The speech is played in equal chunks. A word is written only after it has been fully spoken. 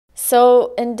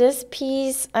So in this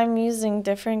piece, I'm using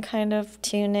different kind of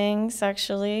tunings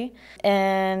actually.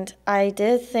 And I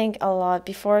did think a lot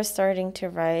before starting to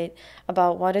write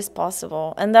about what is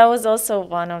possible. And that was also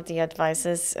one of the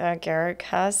advices Garrick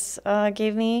has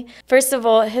gave me. First of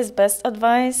all, his best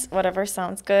advice, whatever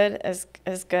sounds good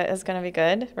is gonna be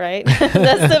good, right?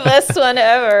 That's the best one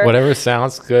ever. Whatever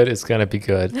sounds good is gonna be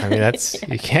good. I mean, that's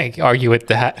you can't argue with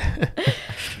that.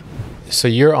 So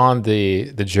you're on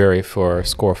the jury for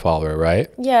Score Follower, right?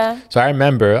 Yeah. So I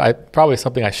remember, probably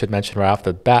something I should mention right off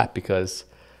the bat, because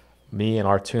me and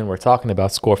Artun were talking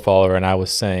about Score Follower, and I was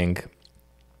saying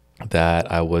that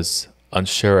I was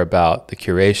unsure about the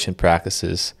curation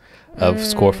practices of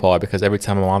Score Follower, because every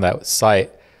time I'm on that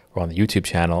site or on the YouTube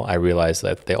channel, I realize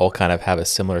that they all kind of have a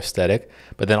similar aesthetic.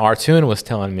 But then Artun was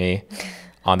telling me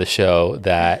on the show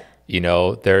that,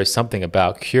 there is something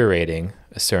about curating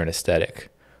a certain aesthetic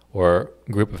or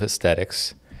group of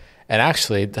aesthetics. And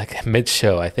actually, like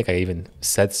mid-show, I think I even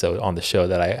said so on the show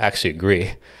that I actually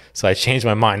agree. So I changed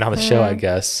my mind on the show, I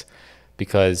guess,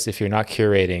 because if you're not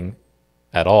curating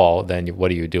at all, then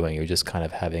what are you doing? You're just kind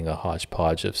of having a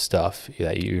hodgepodge of stuff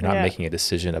that you're not making a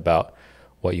decision about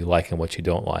what you like and what you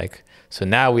don't like. So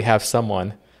now we have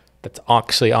someone that's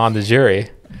actually on the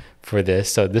jury for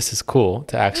this. So this is cool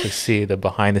to actually see the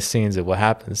behind the scenes of what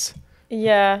happens.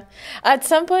 Yeah. At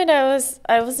some point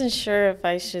I wasn't sure if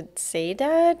I should say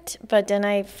that, but then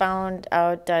I found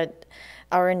out that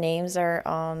our names are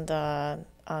on the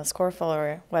Score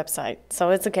Follower website. So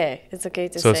it's okay. It's okay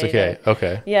to say So it's okay. that.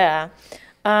 Okay. Yeah.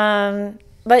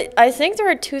 But I think there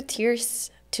are two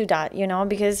tiers to that,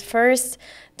 because first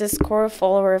the Score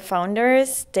Follower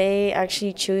founders, they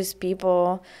actually choose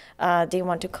people they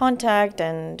want to contact,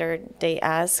 and they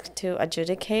ask to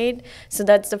adjudicate. So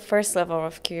that's the first level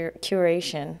of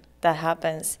curation that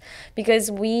happens,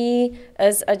 because we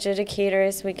as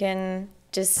adjudicators, we can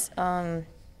just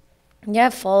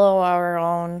follow our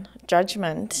own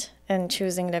judgment in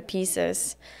choosing the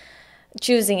pieces.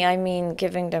 Choosing, I mean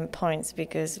giving them points,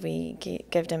 because we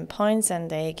give them points and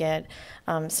they get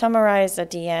summarized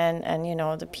at the end. And,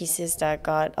 the pieces that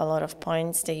got a lot of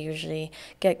points, they usually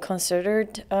get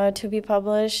considered to be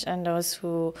published. And those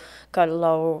who got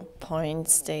low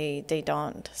points, they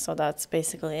don't. So that's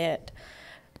basically it.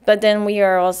 But then we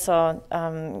are also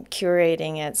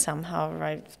curating it somehow,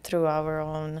 right, through our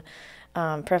own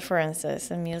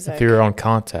preferences in music. Through your own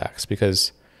contacts,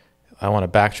 because I want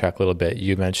to backtrack a little bit.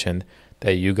 You mentioned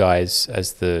that you guys,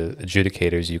 as the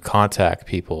adjudicators, you contact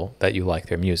people that you like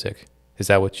their music. Is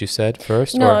that what you said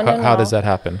first? No, or how does that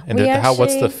happen? And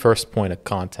what's the first point of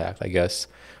contact, I guess,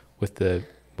 with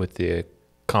the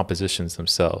compositions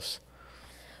themselves?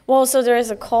 Well, so there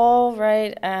is a call,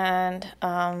 right? And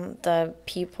the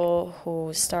people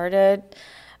who started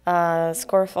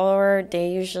Score Follower, they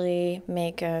usually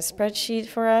make a spreadsheet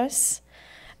for us.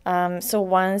 So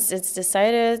once it's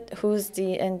decided who's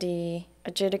in the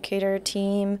adjudicator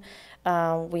team,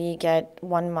 we get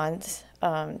 1 month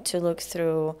to look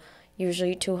through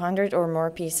usually 200 or more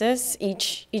pieces.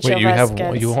 Each of us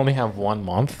gets... You only have 1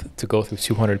 month to go through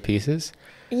 200 pieces?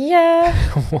 Yeah.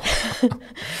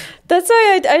 That's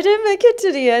why I didn't make it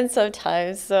to the end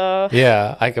sometimes. So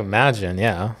yeah, I can imagine.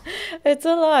 Yeah. It's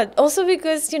a lot. Also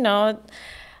because,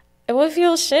 it would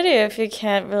feel shitty if you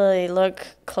can't really look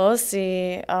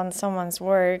closely on someone's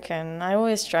work. And I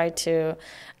always try to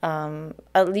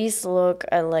at least look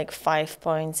at like 5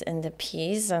 points in the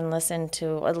piece and listen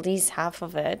to at least half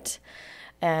of it.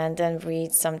 And then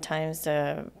read sometimes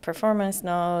the performance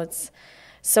notes.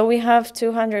 So we have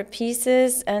 200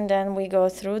 pieces, and then we go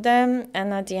through them.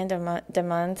 And at the end of the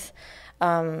month,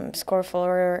 Score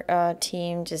Follower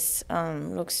team just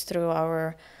looks through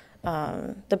our...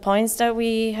 the points that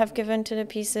we have given to the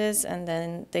pieces, and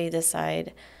then they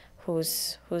decide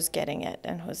who's getting it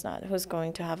and who's not, who's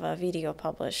going to have a video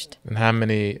published. And how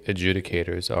many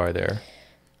adjudicators are there?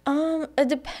 It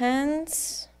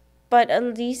depends, but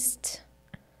at least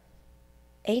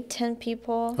 8-10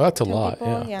 people. Oh, that's a lot.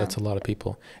 Yeah, that's a lot of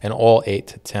people. And all 8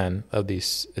 to 10 of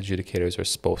these adjudicators are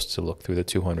supposed to look through the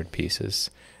 200 pieces.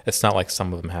 It's not like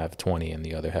some of them have 20 and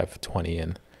the other have 20,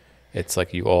 and it's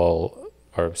like you all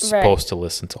are supposed to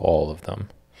listen to all of them.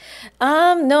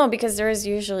 No, because there is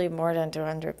usually more than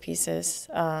 200 pieces.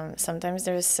 Sometimes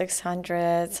there's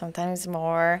 600, sometimes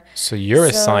more. So you're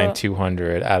assigned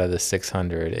 200 out of the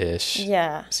 600-ish.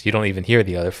 Yeah. So you don't even hear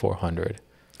the other 400.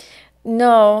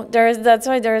 No, that's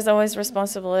why there is always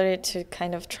responsibility to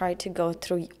kind of try to go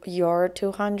through your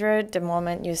 200 the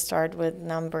moment you start with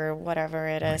number whatever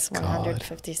it is,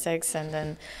 156, and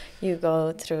then you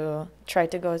try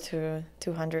to go through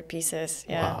 200 pieces.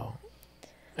 Yeah. Wow.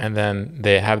 And then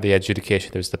they have the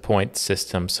adjudication. There's the point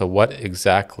system. So what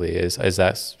exactly is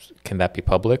that? Can that be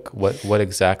public? What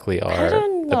exactly are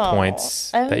the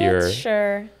points I'm that not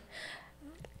sure.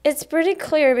 It's pretty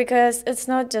clear because it's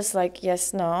not just like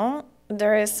yes, no.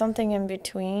 There is something in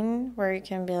between where you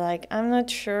can be like, I'm not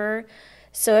sure.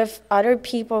 So if other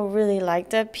people really like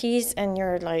that piece and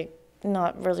you're like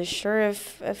not really sure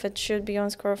if it should be on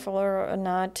Scorefollower or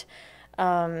not,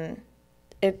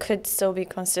 it could still be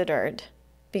considered.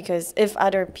 Because if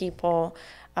other people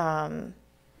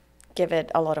give it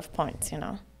a lot of points, you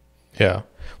know. Yeah.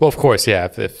 Well, of course, yeah.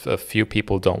 If a few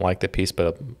people don't like the piece,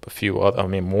 but a few other, I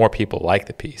mean, more people like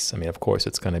the piece. I mean, of course,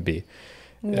 it's going to be,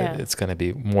 it's going to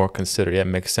be more considered. Yeah, it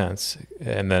makes sense.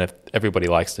 And then if everybody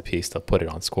likes the piece, they'll put it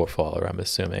on Scorefollower, I'm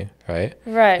assuming, right?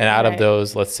 Right. And out of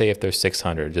those, let's say if there's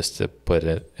 600, just to put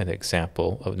an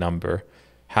example of number,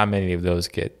 how many of those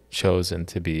get chosen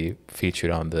to be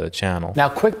featured on the channel? Now,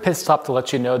 quick pit stop to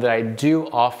let you know that I do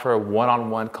offer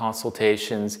one-on-one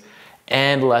consultations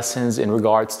and lessons in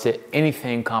regards to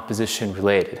anything composition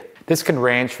related. This can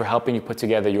range for helping you put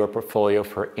together your portfolio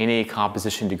for any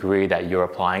composition degree that you're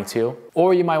applying to,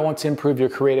 or you might want to improve your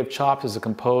creative chops as a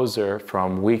composer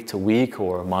from week to week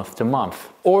or month to month.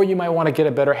 Or you might want to get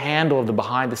a better handle of the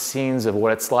behind the scenes of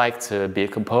what it's like to be a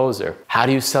composer. How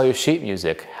do you sell your sheet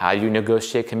music? How do you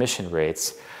negotiate commission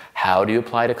rates? How do you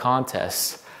apply to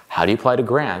contests? How do you apply to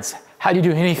grants? How do you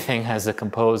do anything as a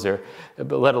composer,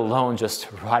 but let alone just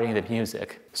writing the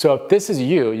music? So if this is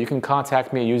you, you can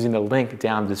contact me using the link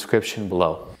down in the description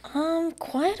below.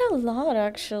 Quite a lot,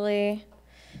 actually.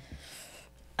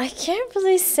 I can't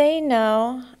really say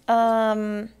no,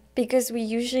 because we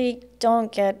usually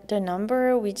don't get the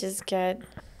number. We just get,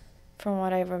 from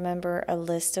what I remember, a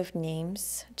list of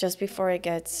names just before it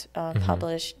gets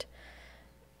published.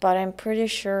 But I'm pretty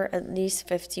sure at least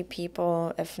 50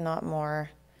 people, if not more.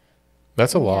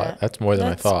 That's a lot. That's more than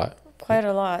I thought. Quite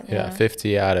a lot. Yeah,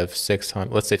 50 out of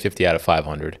 600. Let's say 50 out of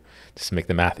 500, just to make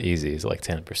the math easy, is like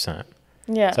 10%.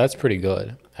 Yeah. So that's pretty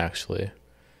good, actually.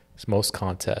 So most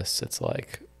contests, it's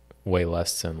like way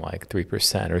less than like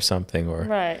 3% or something, or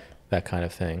that kind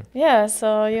of thing. Yeah,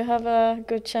 so you have a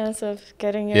good chance of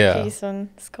getting your piece on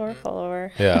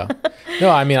Scorefollower. Yeah.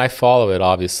 No, I mean, I follow it,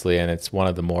 obviously, and it's one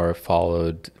of the more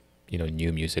followed, you know,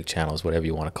 new music channels, whatever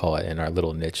you want to call it, in our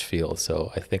little niche field.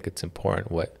 So I think it's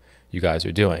important what you guys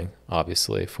are doing,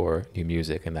 obviously, for new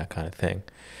music and that kind of thing.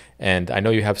 And I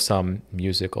know you have some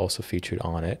music also featured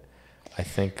on it. I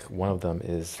think one of them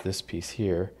is this piece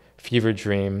here, Fever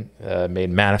Dream Made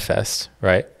Manifest,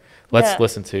 right? Let's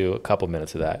listen to a couple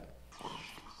minutes of that.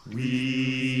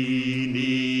 We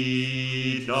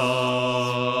need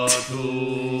not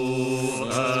to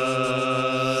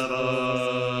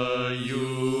ever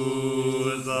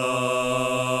use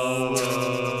our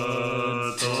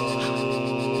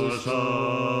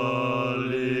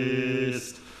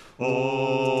socialist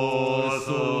or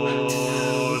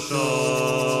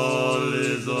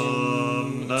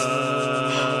socialism never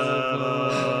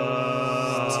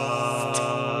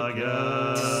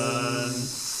again.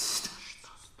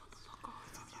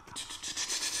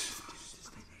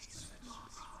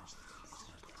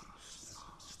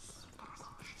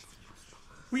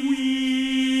 We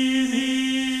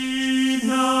need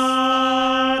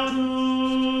not to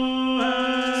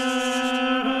ever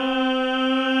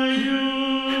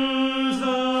use the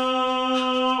word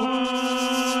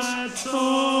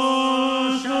socialist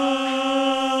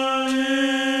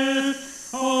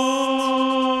or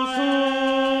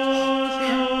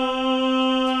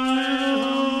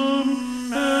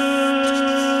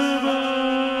socialism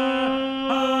ever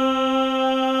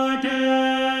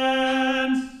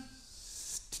again.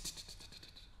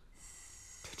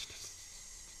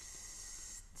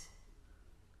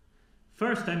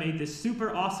 First, I made this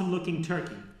super awesome looking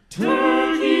turkey.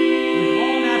 Turkey! With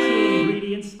all natural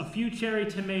ingredients, a few cherry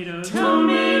tomatoes.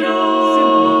 Tomatoes!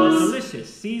 Simple but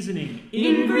delicious seasoning.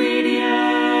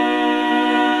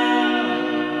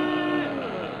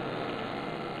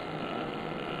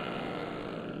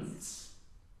 Ingredients.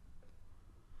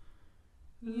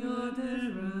 You're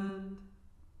different.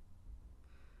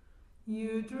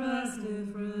 You dress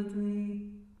differently.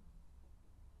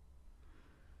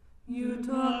 You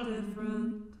talk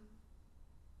different.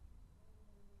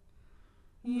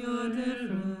 You're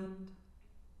different.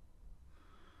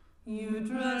 You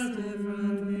dress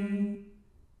differently.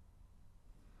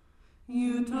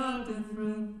 You talk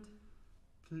different.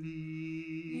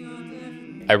 Please. You're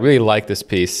different. I really like this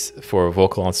piece for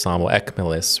vocal ensemble,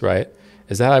 Ekmelis, right?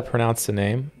 Is that how I pronounce the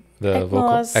name? The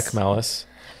vocal Ekmelis.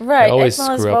 Right, I always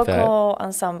Ekmelis screw up Vocal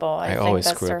Ensemble. I think always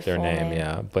that's screw up their full name,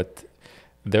 yeah. But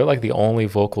they're like the only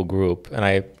vocal group, and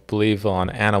I believe on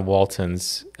Anna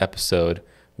Walton's episode,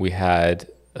 we had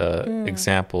an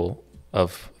example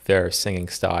of their singing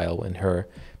style in her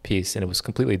piece, and it was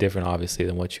completely different, obviously,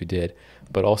 than what you did.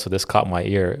 But also, this caught my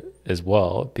ear as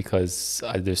well because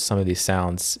there's some of these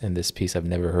sounds in this piece I've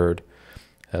never heard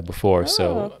before.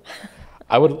 So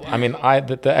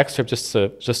the excerpt,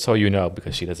 just so you know,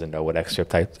 because she doesn't know what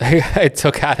excerpt I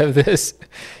took out of this,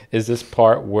 is this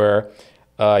part where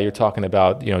you're talking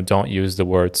about, don't use the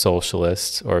word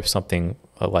socialist or something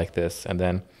like this. And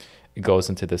then it goes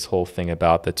into this whole thing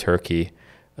about the turkey,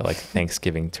 like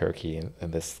Thanksgiving turkey,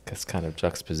 and this kind of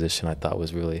juxtaposition I thought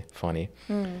was really funny.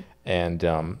 And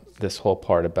this whole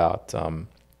part about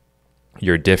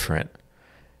you're different,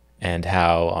 and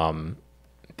how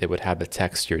they would have the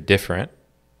text "you're different,"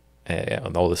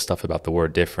 and all this stuff about the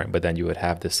word different, but then you would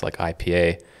have this like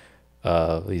IPA,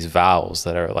 these vowels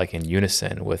that are like in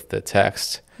unison with the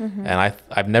text. And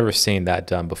I've never seen that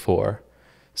done before.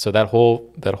 So that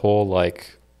whole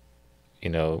like,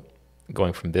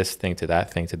 going from this thing to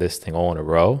that thing to this thing all in a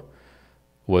row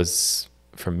was,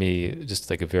 for me, just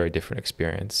like a very different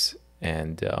experience.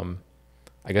 And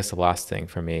I guess the last thing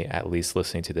for me, at least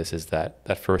listening to this, is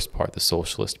that first part, the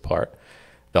socialist part,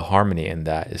 the harmony in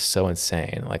that is so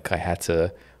insane. Like I had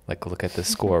to like look at the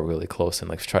score really close and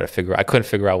like try to figure out, I couldn't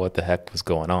figure out what the heck was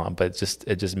going on, but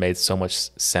it just made so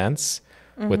much sense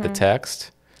with the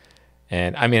text.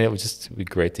 And I mean, it would just be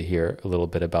great to hear a little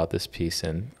bit about this piece.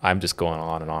 And I'm just going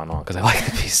on and on and on because I like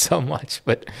the piece so much.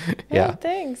 But yeah. Oh,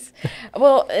 thanks.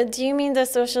 Well, do you mean the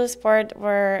socialist part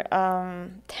where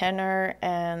tenor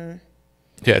and...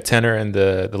 Yeah, tenor and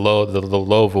the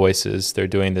low voices, they're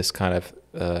doing this kind of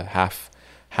half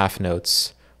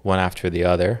notes, one after the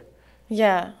other.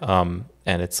 Yeah.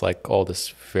 And it's like all this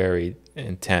very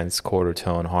intense quarter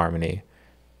tone harmony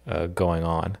going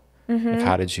on. Like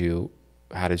how did you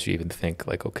even think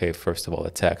like, okay, first of all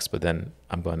the text, but then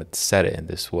I'm going to set it in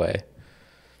this way?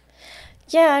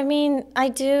 Yeah, I mean, I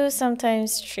do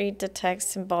sometimes treat the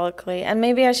text symbolically, and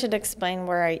maybe I should explain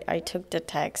where I took the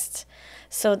text.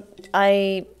 So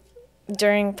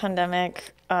during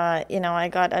pandemic, I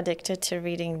got addicted to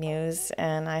reading news,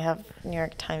 and I have New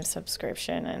York Times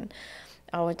subscription, and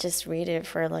I would just read it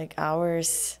for like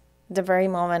hours. The very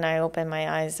moment I open my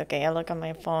eyes, okay, I look at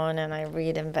my phone and I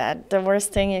read in bed. The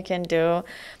worst thing you can do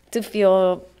to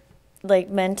feel like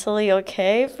mentally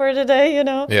okay for the day,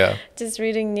 Yeah. Just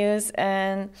reading news.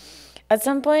 And at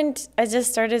some point, I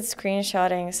just started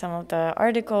screenshotting some of the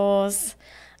articles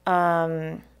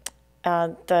that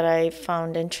I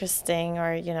found interesting,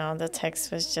 or, the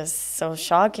text was just so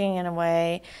shocking in a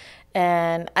way.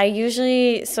 And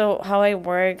so how I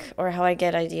work or how I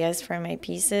get ideas for my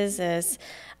pieces is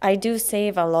I do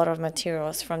save a lot of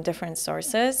materials from different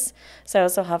sources. So I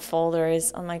also have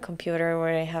folders on my computer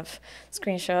where I have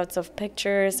screenshots of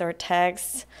pictures or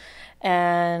texts.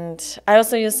 And I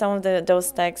also use some of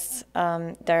those texts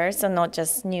there, so not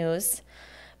just news.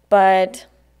 But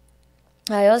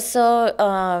I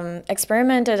also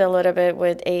experimented a little bit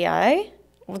with AI.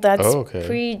 That's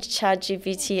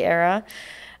pre-ChatGPT era.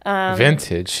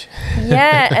 Vintage.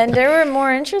 Yeah, and they were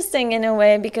more interesting in a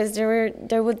way because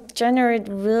they would generate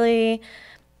really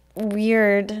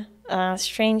weird,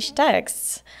 strange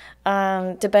texts,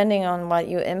 depending on what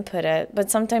you inputted.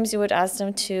 But sometimes you would ask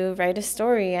them to write a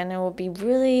story, and it would be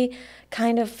really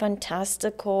kind of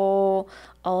fantastical,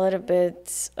 a little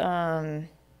bit,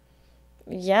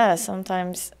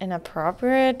 sometimes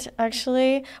inappropriate,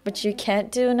 actually, which you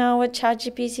can't do now with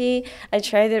ChatGPT. I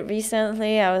tried it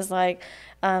recently. I was like,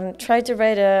 tried to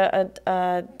write a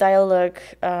dialogue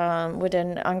with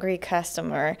an angry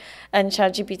customer, and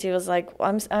ChatGPT was like,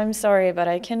 I'm sorry, but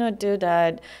I cannot do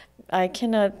that. I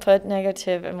cannot put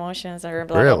negative emotions or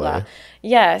blah, blah, blah.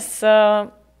 Yeah,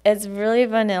 so it's really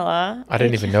vanilla. I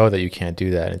didn't even know that you can't do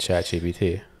that in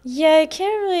ChatGPT. Yeah, I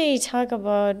can't really talk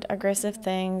about aggressive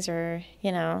things or,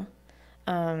 yeah.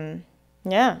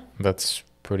 That's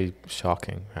pretty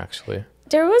shocking, actually.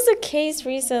 There was a case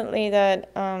recently that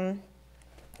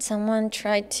someone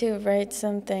tried to write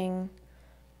something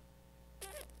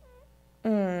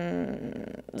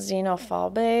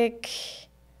xenophobic,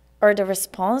 or the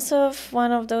response of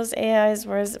one of those AIs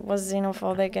was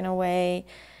xenophobic in a way,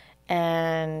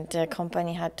 and the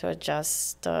company had to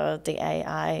adjust the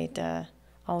AI, the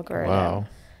algorithm. Wow.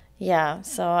 Yeah,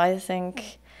 so I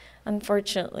think,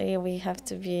 unfortunately, we have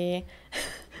to be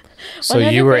So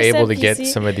you were able to PC. get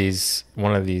some of these,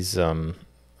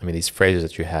 these phrases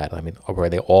that you had, were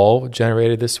they all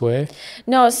generated this way?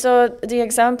 No, so the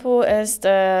example is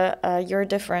the you're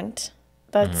different.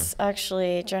 That's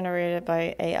actually generated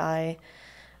by AI.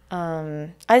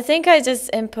 I think I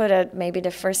just inputted maybe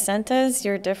the first sentence,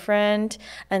 you're different,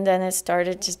 and then it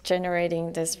started just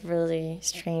generating this really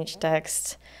strange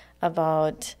text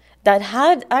about that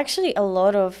had actually a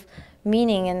lot of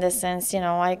meaning in the sense,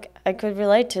 I could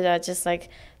relate to that, just like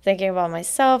thinking about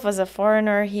myself as a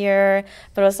foreigner here,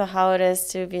 but also how it is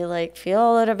to be like,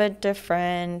 feel a little bit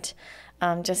different,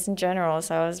 just in general.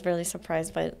 So I was really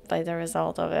surprised by the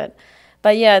result of it.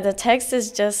 But yeah, the text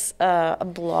is just a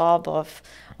blob of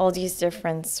all these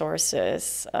different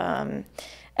sources. And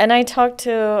I talked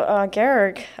to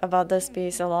Georg about this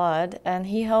piece a lot, and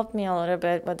he helped me a little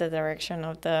bit with the direction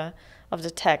of the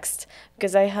text,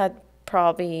 because I had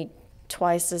probably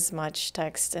twice as much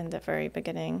text in the very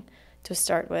beginning to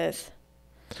start with.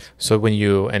 So when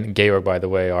you, and Georg, by the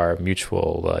way, are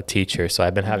mutual teachers, so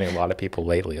I've been having a lot of people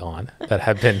lately on that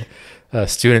have been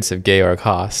students of Georg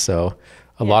Haas, so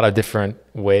a lot of different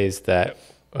ways that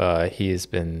he has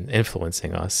been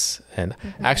influencing us. And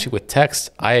actually with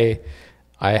text, I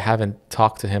haven't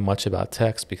talked to him much about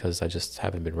text because I just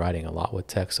haven't been writing a lot with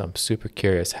text. So I'm super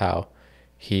curious how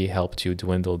he helped you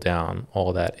dwindle down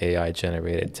all that AI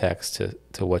generated text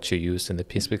to what you used in the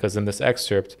piece, because in this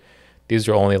excerpt, these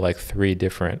are only like 3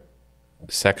 different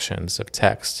sections of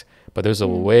text, but there's a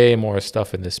way more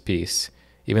stuff in this piece,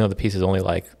 even though the piece is only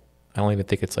like, I don't even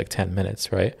think it's like 10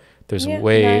 minutes, right? There's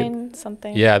way 9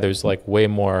 something. Yeah, there's like way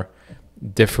more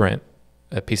different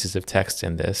pieces of text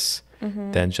in this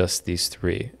than just these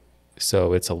 3.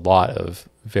 So it's a lot of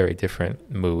very different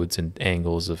moods and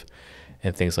angles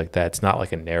and things like that. It's not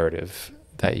like a narrative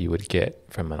that you would get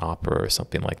from an opera or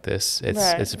something like this.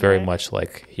 It's very much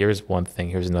like, here's one thing,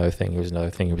 here's another thing, here's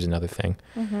another thing, here's another thing.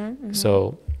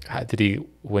 So did he,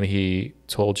 when he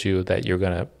told you that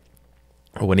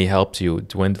when he helped you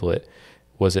dwindle it,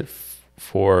 was it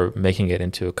for making it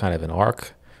into a kind of an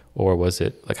arc, or was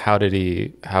it like, how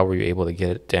were you able to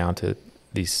get it down to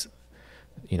these,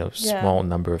 small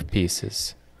number of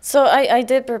pieces? So I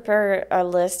did prepare a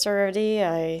list already.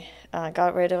 I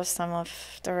got rid of some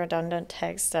of the redundant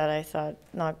text that I thought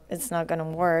it's not going to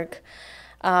work.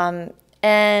 And,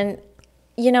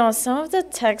 some of the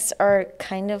texts are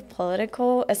kind of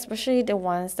political, especially the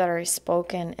ones that are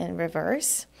spoken in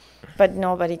reverse, but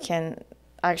nobody can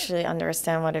actually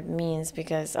understand what it means,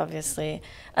 because obviously,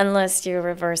 unless you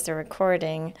reverse the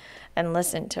recording and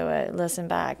listen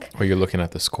back. Or you're looking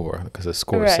at the score, because the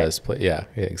score says play. Yeah,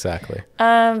 exactly.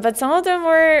 But some of them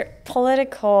were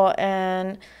political,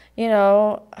 and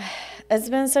it's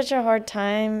been such a hard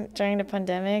time during the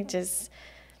pandemic, just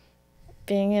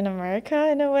being in America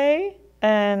in a way.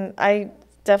 And I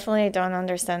definitely don't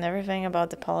understand everything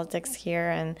about the politics here,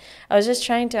 and I was just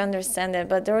trying to understand it,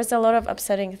 but there was a lot of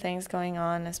upsetting things going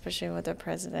on, especially with the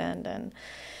president, and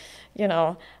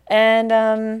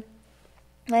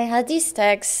I had these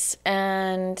texts,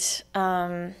 and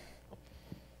I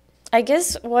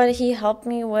guess what he helped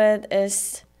me with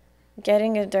is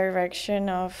getting a direction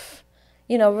of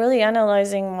really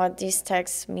analyzing what these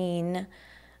texts mean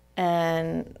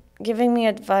and giving me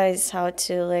advice how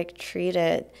to treat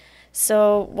it.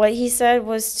 So what he said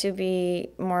was to be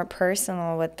more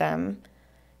personal with them.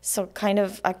 So kind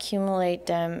of accumulate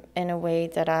them in a way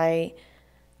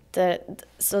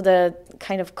so the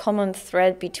kind of common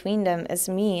thread between them is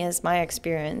my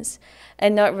experience,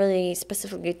 and not really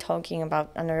specifically talking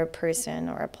about another person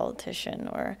or a politician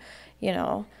or,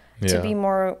 to be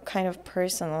more kind of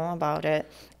personal about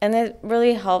it. And it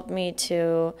really helped me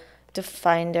to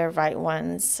find the right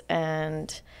ones.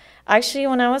 And actually,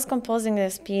 when I was composing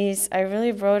this piece, I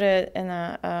really wrote it in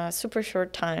a super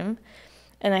short time,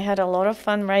 and I had a lot of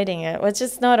fun writing it, which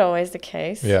is not always the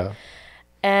case. Yeah.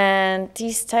 And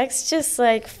these texts just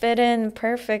fit in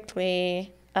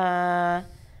perfectly, within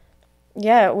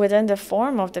the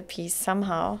form of the piece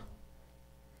somehow.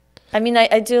 I mean,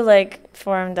 I do like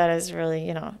form that is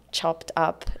really, chopped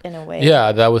up in a way.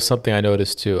 Yeah, that was something I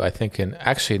noticed too. I think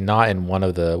not in one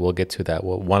of the, we'll get to that.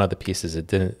 Well, one of the pieces,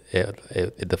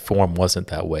 the form wasn't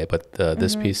that way, but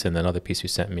this piece and another piece you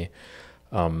sent me,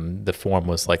 the form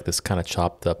was like this kind of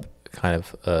chopped up kind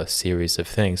of series of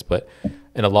things. But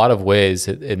in a lot of ways,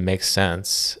 it makes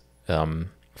sense.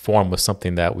 Form was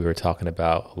something that we were talking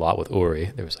about a lot with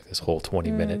Uri. There was this whole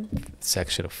 20-minute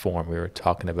section of form we were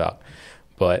talking about.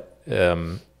 But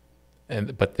the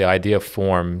idea of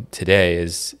form today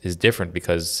is different,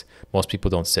 because most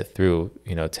people don't sit through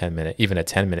even a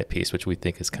 10-minute piece, which we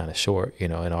think is kind of short,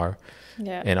 in our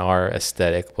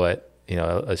aesthetic. But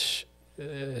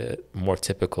a more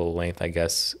typical length, I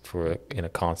guess, for in a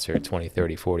concert, 20,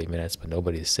 30, 40 minutes, but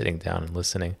nobody's sitting down and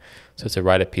listening. So to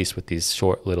write a piece with these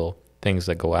short little things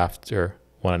that go after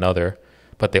one another,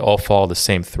 but they all follow the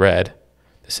same thread,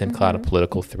 same kind of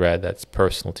political thread that's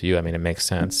personal to you. I mean, it makes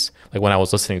sense. Like when I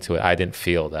was listening to it, I didn't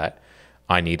feel that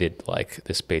I needed like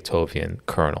this Beethoven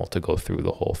kernel to go through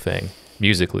the whole thing,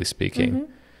 musically speaking.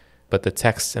 But the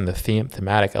text and the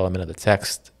thematic element of the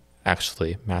text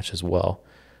actually matches well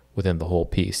within the whole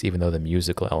piece, even though the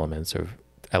musical elements are,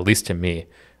 at least to me,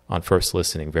 on first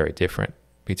listening, very different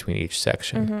between each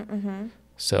section.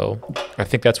 So I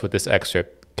think that's what this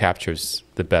excerpt captures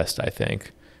the best, I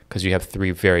think, because you have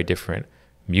 3 very different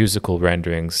musical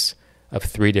renderings of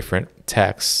 3 different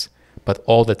texts, but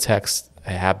all the texts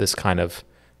have this kind of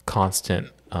constant,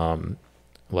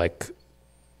 like,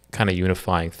 kind of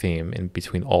unifying theme in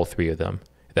between all 3 of them,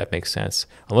 if that makes sense.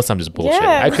 Unless I'm just bullshitting.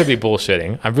 Yeah. I could be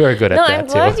bullshitting. I'm very good at No, that, I'm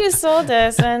glad too. you saw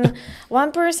this. And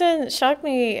one person shocked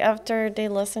me after they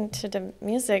listened to the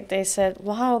music. They said,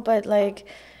 wow, but like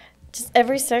just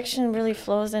every section really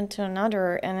flows into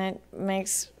another and it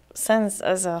makes sense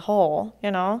as a whole,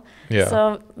 you know? Yeah.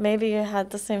 So maybe you had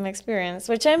the same experience,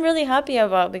 which I'm really happy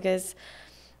about because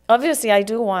obviously I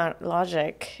do want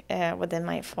logic within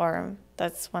my form.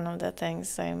 That's one of the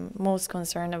things I'm most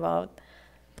concerned about.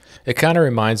 It kind of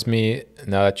reminds me,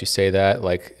 now that you say that,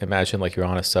 like imagine like you're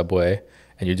on a subway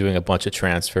and you're doing a bunch of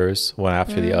transfers one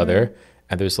after the other,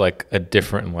 and there's like a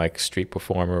different like street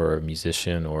performer or a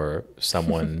musician or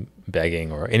someone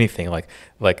begging or anything like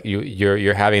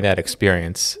you're having that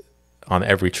experience on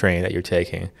every train that you're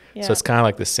taking. Yeah. So it's kind of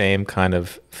like the same kind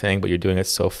of thing, but you're doing it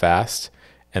so fast,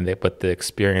 but the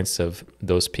experience of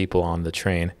those people on the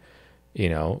train, you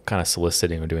know, kind of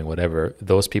soliciting or doing whatever,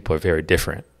 those people are very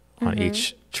different on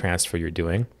each transfer you're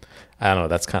doing. I don't know,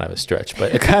 that's kind of a stretch,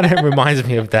 but it kind of reminds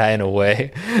me of that in a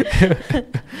way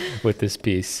with this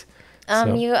piece.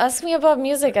 So. You asked me about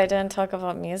music. I didn't talk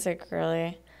about music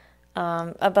really.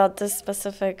 About this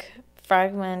specific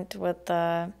fragment with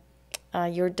the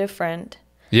You're Different.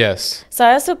 Yes. So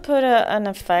I also put an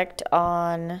effect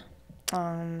on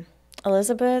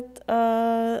Elizabeth's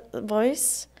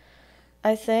voice,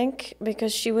 I think,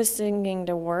 because she was singing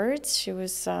the words. She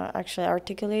was actually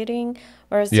articulating,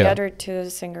 whereas the other 2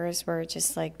 singers were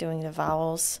just like doing the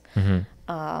vowels.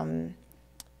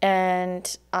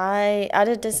 And I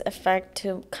added this effect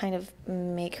to kind of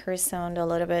make her sound a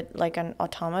little bit like an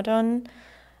automaton.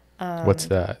 What's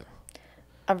that?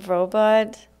 A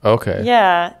robot. Okay.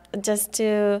 Yeah, just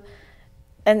to...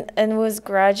 And was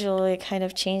gradually kind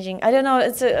of changing. I don't know,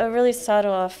 it's a really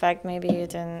subtle effect. Maybe you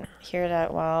didn't hear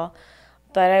that well.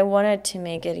 But I wanted to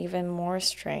make it even more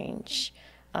strange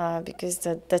because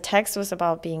the text was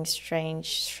about being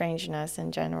strangeness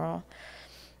in general.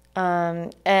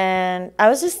 And I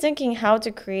was just thinking how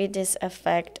to create this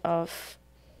effect of,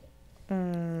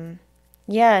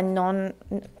 non-human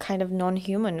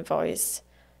voice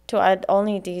to add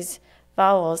only these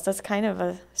vowels. That's kind of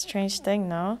a strange thing,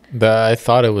 no? I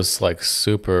thought it was like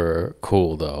super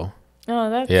cool though. Oh,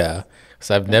 that's... Yeah.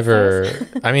 Because I've never,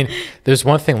 I mean, there's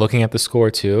one thing looking at the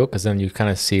score too, because then you kind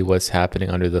of see what's happening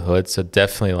under the hood. So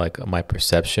definitely like my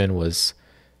perception was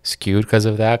skewed because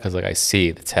of that, because like I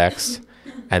see the text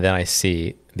and then I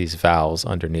see these vowels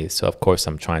underneath. So of course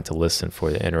I'm trying to listen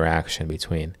for the interaction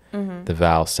between the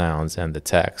vowel sounds and the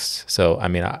text. So I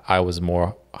mean, I was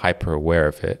more hyper aware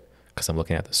of it because I'm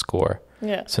looking at the score.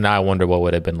 Yeah. So now I wonder what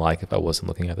would have been like if I wasn't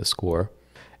looking at the score.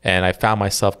 And I found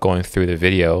myself going through the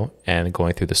video and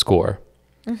going through the score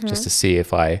just to see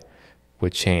if I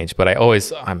would change. But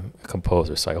I'm a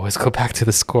composer, so I always go back to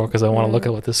the score because I want to look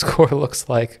at what the score looks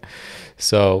like.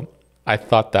 So I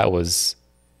thought that was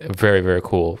very, very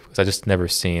cool because I just never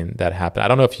seen that happen. I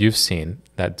don't know if you've seen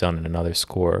that done in another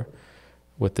score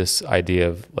with this idea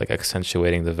of like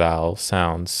accentuating the vowel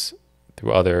sounds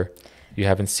through other... You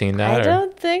haven't seen that? I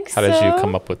don't think so. How did you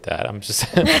come up with that? I'm just...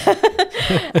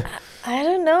 I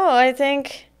don't know. I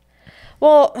think...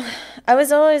 Well, I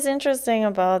was always interested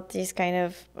about these kind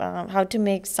of... how to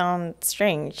make sound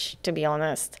strange, to be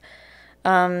honest.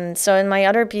 So in my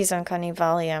other piece on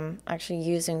Carnivali, I'm actually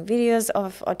using videos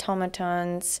of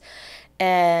automatons.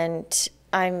 And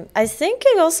I think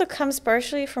it also comes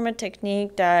partially from a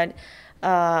technique that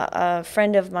a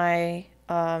friend of mine...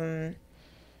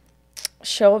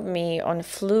 showed me on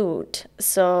flute.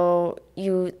 So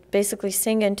you basically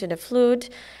sing into the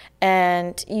flute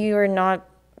and you're not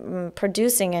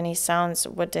producing any sounds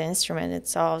with the instrument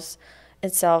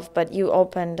itself, but you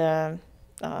open the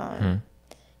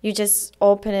you just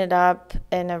open it up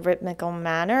in a rhythmical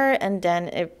manner, and then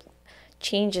it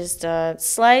changes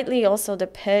slightly also the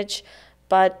pitch,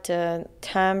 but the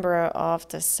timbre of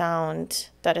the sound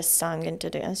that is sung into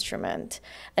the instrument,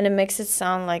 and it makes it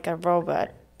sound like a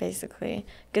robot, basically,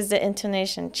 because the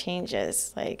intonation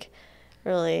changes, like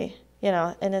really, in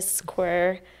a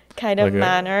square kind of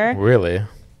manner. Really?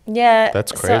 Yeah,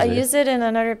 That's so I crazy. use it in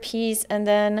another piece, and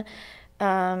then,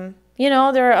 you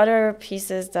know, there are other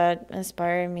pieces that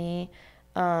inspire me.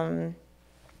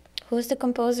 Who's the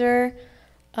composer?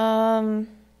 German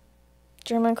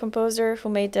composer who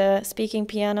made the speaking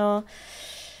piano.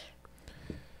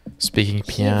 Speaking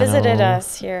piano. He visited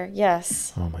us here.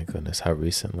 Yes. Oh my goodness, how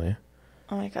recently?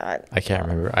 Oh my God. I can't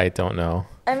remember. I don't know.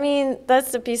 I mean,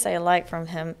 that's the piece I like from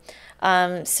him.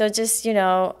 So just, you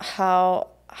know, how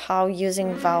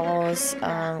using vowels,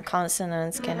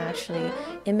 consonants can actually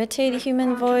imitate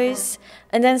human voice.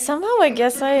 And then somehow I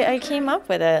guess I came up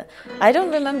with it. I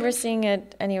don't remember seeing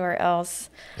it anywhere else.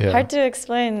 Yeah. Hard to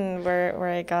explain where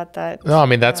I got that. No, I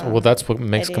mean, that's what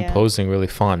makes idea. composing really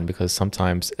fun, because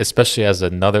sometimes, especially as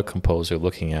another composer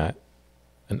looking at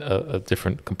a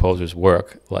different composer's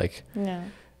work, like, Yeah.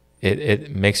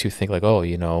 it makes you think like, oh,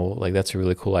 you know, like that's a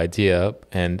really cool idea,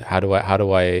 and how do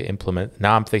I implement?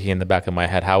 Now I'm thinking in the back of my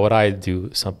head, how would I do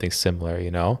something similar,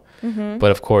 you know? Mm-hmm.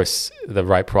 But of course, the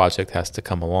right project has to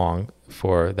come along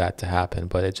for that to happen.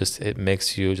 But it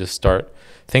makes you just start,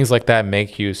 things like that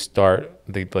make you start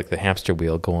the hamster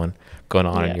wheel going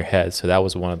on in your head. So that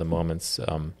was one of the moments,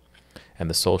 and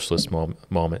the socialist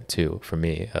moment too for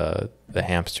me. The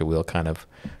hamster wheel kind of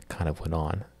went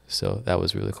on. So that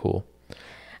was really cool.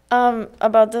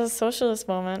 About the socialist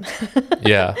moment.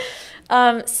 Yeah.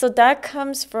 So that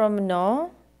comes from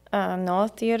No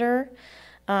Theater.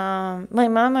 My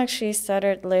mom actually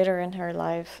started later in her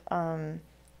life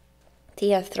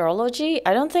theatrology.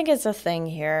 I don't think it's a thing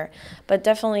here, but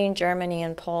definitely in Germany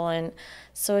and Poland.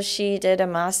 So she did a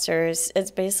master's.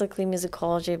 It's basically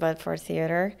musicology, but for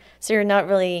theater. So you're not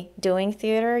really doing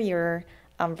theater, you're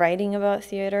writing about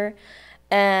theater.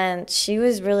 And she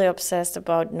was really obsessed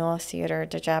about No theater,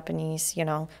 the Japanese,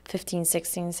 15th,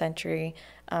 16th century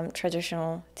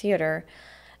traditional theater.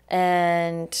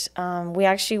 And we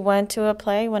actually went to a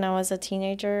play when I was a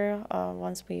teenager,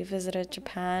 once we visited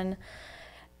Japan.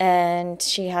 And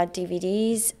she had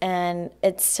DVDs, and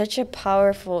it's such a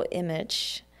powerful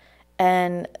image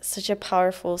and such a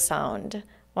powerful sound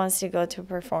once you go to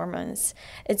performance.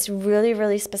 It's really,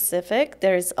 really specific.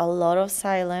 There's a lot of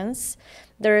silence.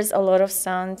 There's a lot of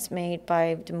sounds made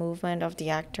by the movement of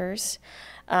the actors.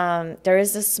 There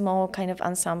is a small kind of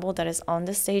ensemble that is on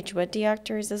the stage with the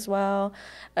actors as well.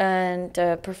 And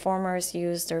the performers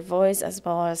use their voice as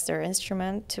well as their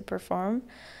instrument to perform.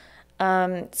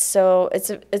 So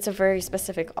it's a very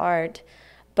specific art.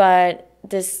 But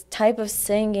this type of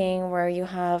singing where you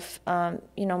have,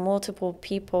 multiple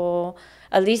people,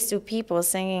 at least two people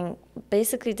singing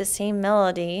basically the same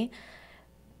melody,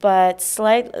 but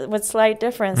with slight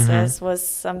differences, was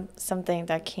something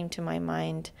that came to my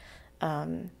mind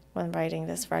when writing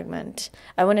this fragment.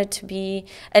 I wanted to be,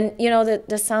 and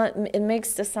the sound, it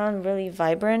makes the sound really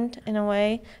vibrant in a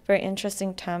way, very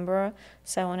interesting timbre.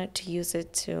 So I wanted to use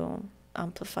it to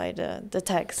amplify the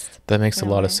text. That makes a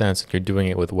lot of sense. You're doing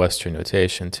it with Western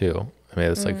notation too. I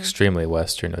mean, it's like extremely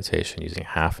Western notation, using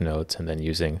half notes and then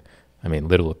using,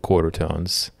 little quarter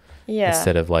tones. Yeah.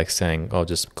 Instead of like saying, oh,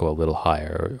 just go a little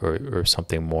higher or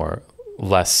something more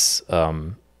less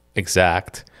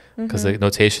exact, because the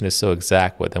notation is so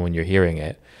exact. But then when you're hearing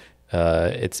it,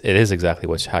 it is exactly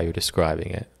how you're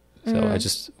describing it. So I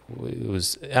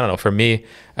don't know, for me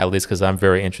at least, because I'm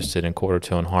very interested in quarter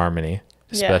tone harmony,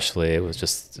 especially. It was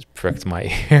just pricked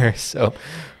my ear. So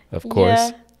of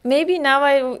course, maybe now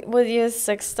I would use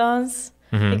six tones.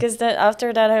 Because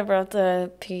after that I wrote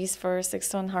the piece for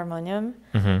six-tone harmonium,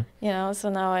 so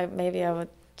now I would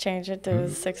change it to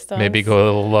six tones. Maybe go a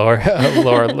little lower,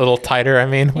 a little tighter.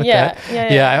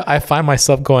 That. I find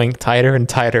myself going tighter and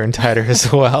tighter and tighter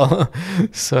as well.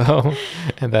 So,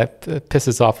 and that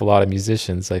pisses off a lot of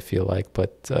musicians, I feel like.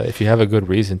 But if you have a good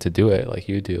reason to do it, like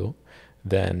you do,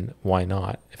 then why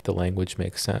not? If the language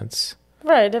makes sense.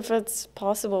 Right, if it's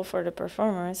possible for the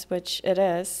performers, which it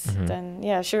is, then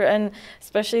yeah, sure. And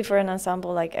especially for an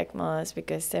ensemble like ECMA's,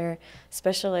 because they're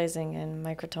specializing in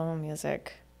microtonal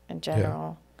music in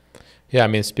general.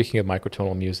 Yeah, speaking of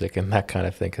microtonal music and that kind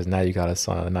of thing, because now you got us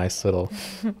on a nice little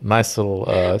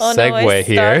segue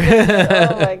here.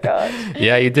 Oh my God.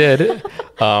 Yeah, you did.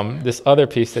 This other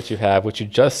piece that you have, which you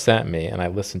just sent me, and I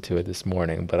listened to it this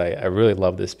morning, but I really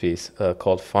love this piece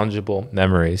called Fungible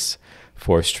Memories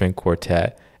for string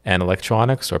quartet and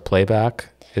electronics or playback.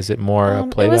 Is it more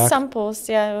playback? It was samples,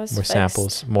 it was more fixed.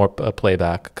 Samples, more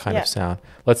playback kind of sound.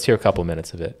 Let's hear a couple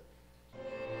minutes of it.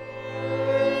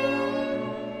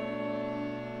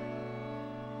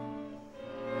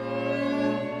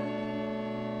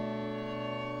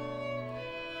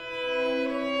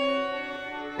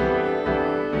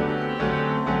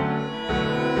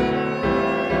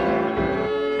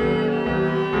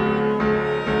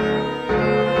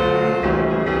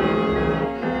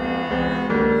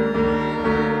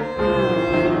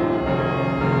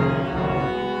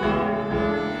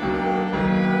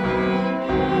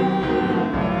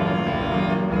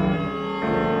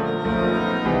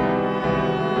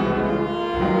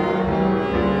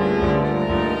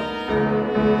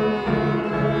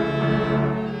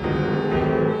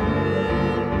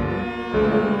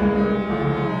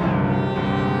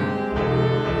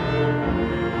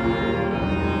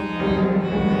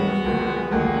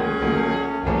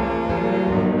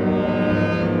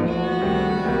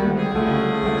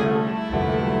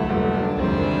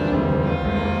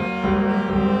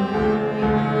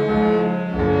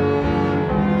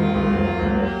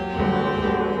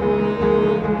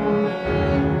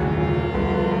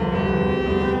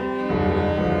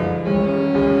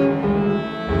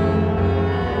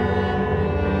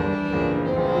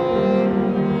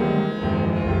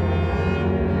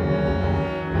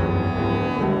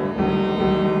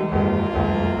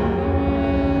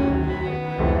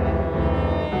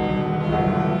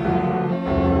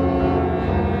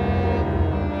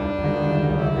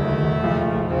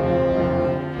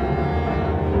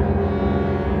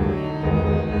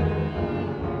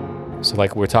 So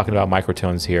like we're talking about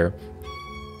microtones here,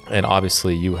 and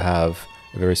obviously you have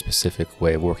a very specific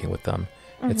way of working with them.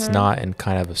 It's not in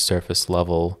kind of a surface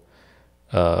level,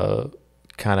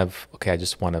 kind of, okay, I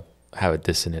just want to have a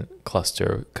dissonant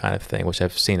cluster kind of thing, which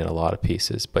I've seen in a lot of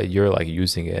pieces, but you're like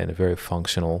using it in a very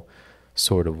functional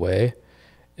sort of way.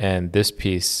 And this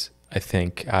piece, I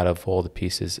think out of all the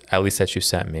pieces, at least that you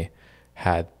sent me,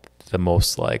 had the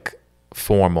most like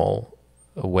formal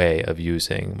way of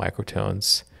using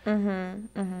microtones.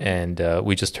 And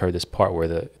we just heard this part where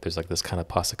there's like this kind of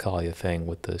Passacaglia thing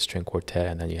with the string quartet,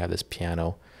 and then you have this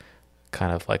piano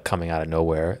kind of like coming out of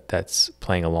nowhere that's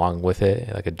playing along with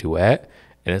it, like a duet,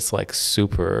 and it's like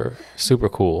super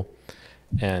cool.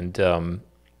 And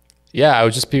yeah, it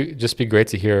would just be great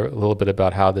to hear a little bit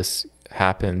about how this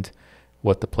happened,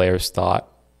 what the players thought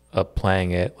of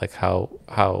playing it, like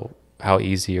how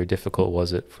easy or difficult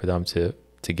was it for them to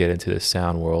get into this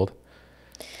sound world.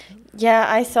 Yeah,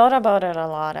 I thought about it a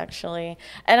lot, actually.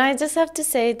 And I just have to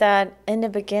say that in the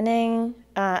beginning,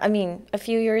 I mean, a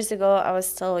few years ago, I was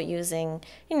still using,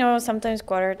 sometimes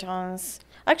quarter tones.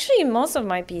 Actually, most of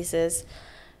my pieces.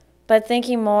 But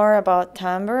thinking more about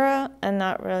timbre and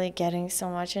not really getting so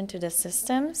much into the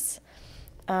systems,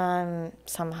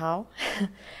 somehow.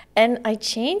 And I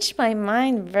changed my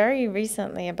mind very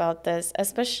recently about this,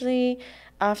 especially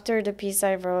after the piece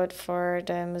I wrote for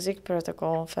the Musik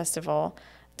Protocol Festival,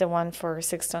 the one for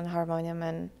six-tone harmonium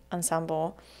and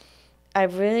ensemble. I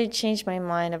really changed my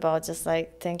mind about just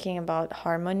like thinking about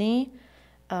harmony,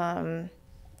 and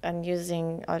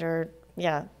using other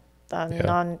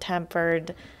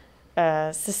non-tempered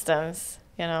systems,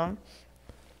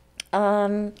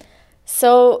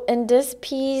 So in this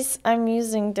piece, I'm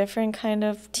using different kind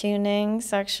of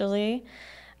tunings, actually.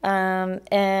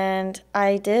 And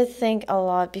I did think a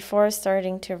lot before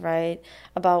starting to write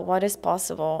about what is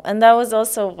possible. And that was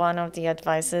also one of the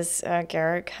advices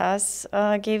Garrick has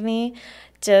gave me.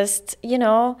 Just,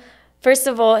 first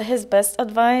of all, his best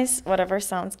advice, whatever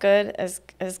sounds good is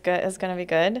going to be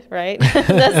good, right?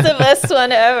 That's the best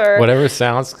one ever. Whatever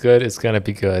sounds good is going to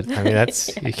be good. I mean,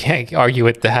 you can't argue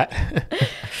with that.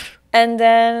 And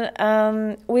then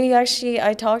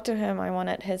I talked to him. I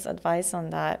wanted his advice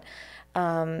on that.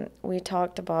 We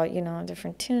talked about,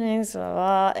 different tunings, blah,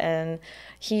 blah, and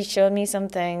he showed me some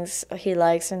things he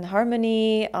likes in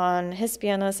harmony on his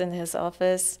pianos in his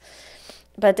office.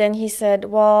 But then he said,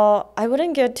 well, I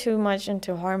wouldn't get too much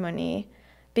into harmony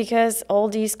because all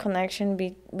these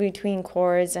connections between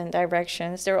chords and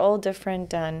directions, they're all different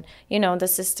than, the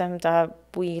system that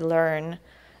we learn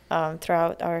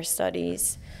throughout our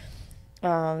studies,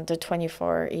 the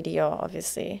 24 EDO,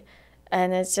 obviously.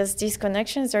 And it's just these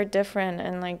connections are different,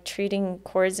 and like treating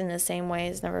chords in the same way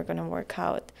is never going to work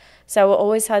out. So I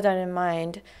always had that in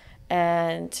mind,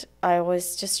 and I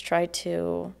always just try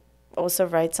to also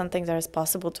write something that is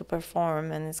possible to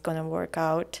perform and it's going to work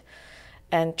out,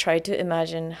 and try to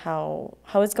imagine how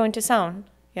it's going to sound.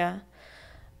 Yeah.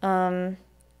 But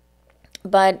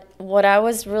what I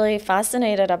was really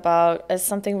fascinated about is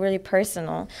something really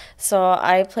personal. So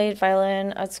I played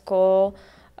violin at school.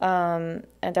 And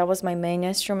that was my main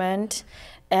instrument.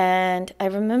 And I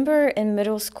remember in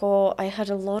middle school, I had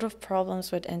a lot of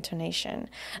problems with intonation.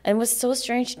 And it was so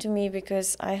strange to me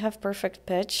because I have perfect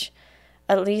pitch,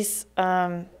 at least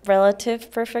relative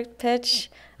perfect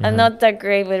pitch. I'm not that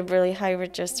great with really high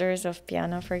registers of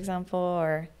piano, for example,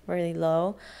 or really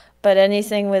low. But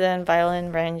anything within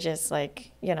violin range is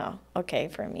like, okay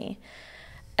for me.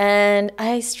 And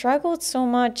I struggled so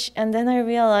much. And then I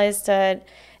realized that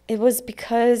it was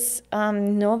because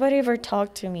nobody ever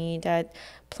talked to me that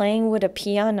playing with a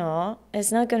piano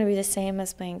is not going to be the same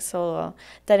as playing solo,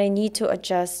 that I need to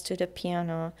adjust to the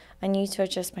piano. I need to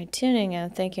adjust my tuning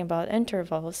and thinking about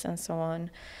intervals and so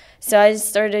on. So I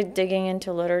started digging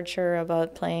into literature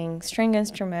about playing string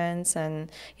instruments and,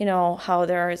 how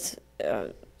there's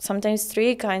sometimes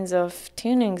three kinds of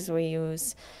tunings we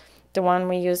use. The one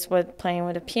we use with playing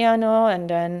with a piano, and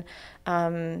then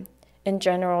in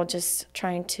general, just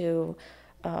trying to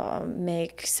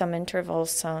make some interval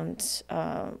sounds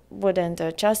within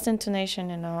the just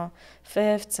intonation,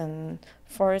 fifths and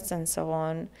fourths and so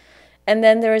on. And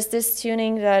then there is this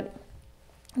tuning that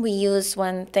we use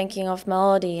when thinking of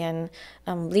melody and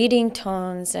leading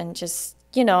tones, and just,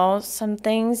 some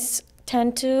things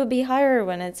tend to be higher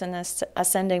when it's an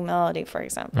ascending melody, for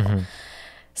example.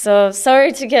 So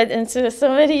sorry to get into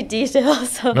so many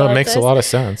details about No, it makes this. a lot of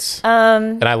sense.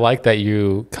 And I like that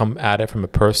you come at it from a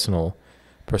personal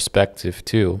perspective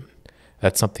too.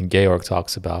 That's something Georg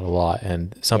talks about a lot,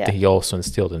 and something he also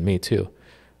instilled in me too.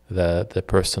 The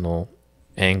personal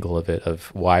angle of it, of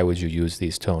why would you use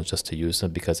these tones, just to use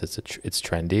them because it's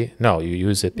trendy? No, you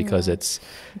use it because it's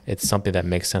something that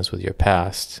makes sense with your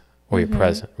past or your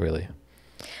present, really.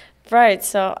 Right.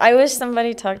 So I wish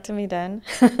somebody talked to me then.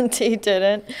 They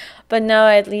didn't. But now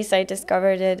at least I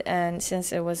discovered it. And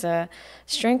since it was a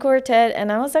string quartet,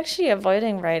 and I was actually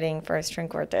avoiding writing for a string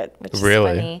quartet, which is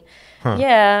funny. Huh.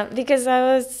 Yeah, because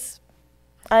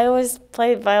I always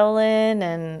played violin,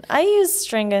 and I used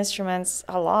string instruments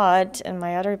a lot in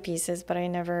my other pieces, but I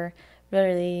never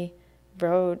really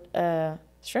wrote a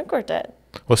string quartet.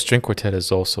 Well, string quartet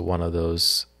is also one of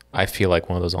those, I feel like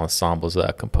one of those ensembles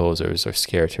that composers are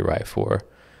scared to write for,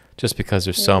 just because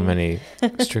there's so many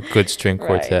good string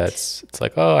quartets. It's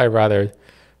like, oh, I'd rather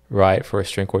write for a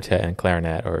string quartet and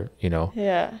clarinet, or, you know,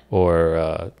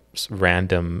 or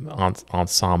random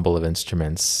ensemble of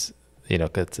instruments, you know,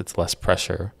 'cause it's less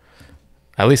pressure.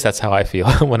 At least that's how I feel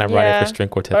when I'm writing for string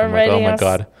quartet. Or I'm like, oh my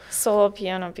God. Solo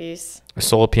piano piece.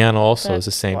 Solo piano also is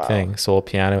the same thing. Solo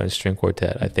piano and string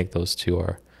quartet. I think those two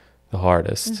are the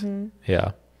hardest.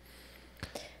 Yeah.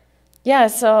 Yeah,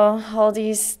 so all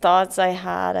these thoughts I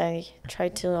had, I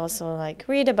tried to also like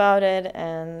read about it,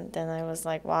 and then I was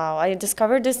like, wow, I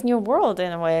discovered this new world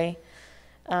in a way.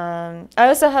 I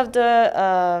also have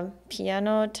the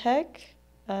piano tech.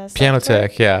 Piano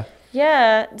tech, yeah.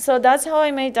 Yeah, so that's how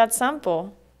I made that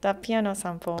sample, that piano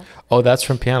sample. Oh, that's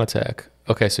from Piano Tech.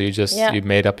 Okay, so you just you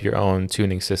made up your own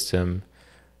tuning system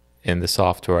in the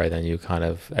software, and then you kind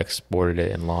of exported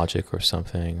it in Logic or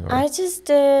something. Or... I just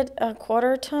did a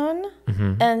quarter tone,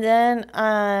 and then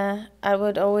I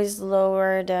would always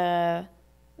lower the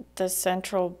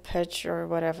central pitch or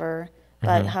whatever,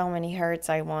 like how many hertz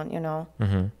I want, you know.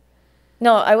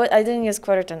 No, I didn't use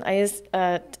quarter tone. I used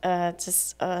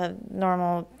just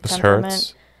normal temperament,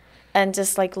 hertz? And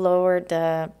just like lowered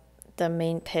the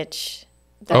main pitch.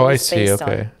 Oh, I see.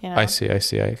 Okay, on, you know? I see.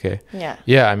 Okay. Yeah.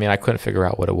 Yeah, I mean, I couldn't figure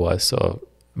out what it was, so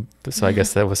I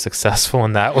guess that was successful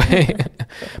in that way.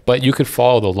 But you could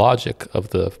follow the logic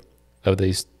of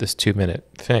this 2-minute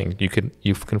thing. You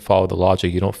can follow the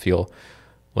logic. You don't feel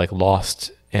like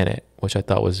lost in it, which I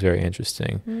thought was very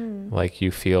interesting. Like you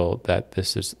feel that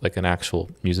this is like an actual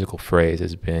musical phrase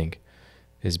is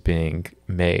being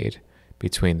made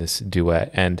between this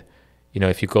duet. And you know,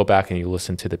 if you go back and you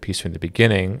listen to the piece from the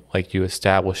beginning, like you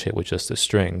establish it with just the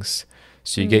strings,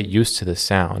 so you get used to the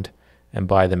sound, and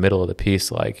by the middle of the piece,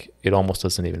 like it almost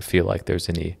doesn't even feel like there's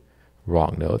any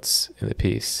wrong notes in the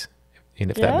piece,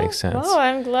 if that makes sense. Oh,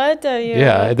 I'm glad that you...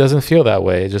 Yeah, it doesn't feel that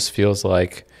way. It just feels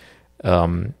like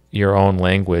your own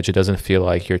language. It doesn't feel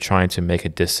like you're trying to make a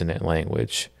dissonant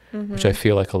language, which I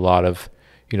feel like a lot of,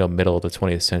 you know, middle of the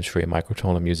 20th century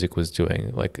microtonal music was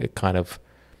doing. Like it kind of,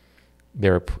 they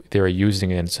were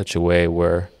using it in such a way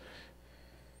where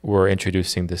we're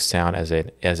introducing this sound as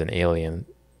an alien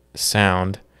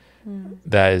sound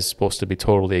that is supposed to be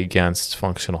totally against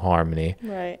functional harmony,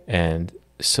 right, and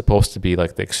supposed to be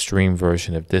like the extreme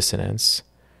version of dissonance.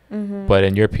 But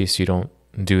in your piece, you don't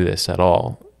do this at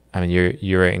all. I mean,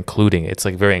 you're including it. It's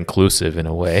like very inclusive in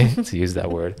a way, to use that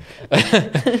word.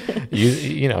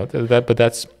 you know that, but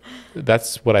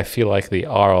that's what I feel like the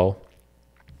oral.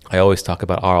 I always talk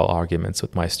about oral arguments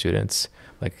with my students.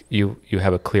 Like you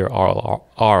have a clear oral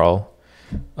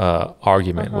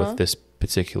argument with this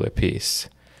particular piece,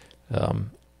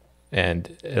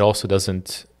 and it also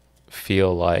doesn't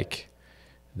feel like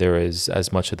there is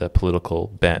as much of the political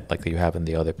bent like you have in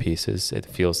the other pieces. It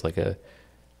feels like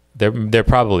there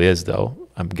probably is, though,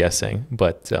 I'm guessing,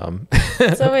 but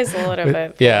it's always a little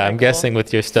bit. Yeah, I'm guessing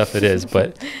with your stuff it is,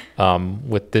 but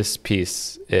with this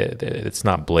piece, it's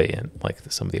not blatant like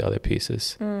some of the other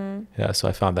pieces. Yeah, so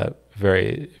I found that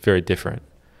very, very different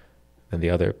than the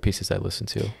other pieces I listened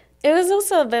to. It was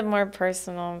also a bit more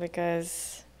personal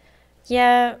because,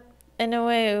 yeah, in a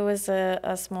way, it was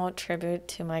a small tribute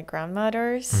to my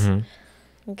grandmothers.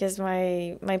 Because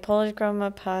my Polish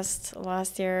grandma passed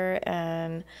last year,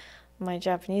 and my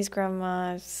Japanese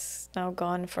grandma is now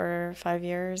gone for 5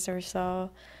 years or so.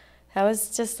 I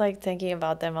was just like thinking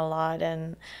about them a lot,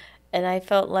 and I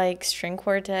felt like string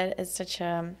quartet is such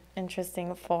an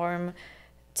interesting form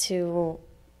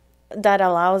that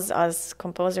allows us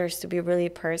composers to be really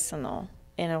personal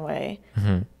in a way.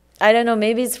 I don't know,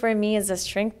 maybe it's for me as a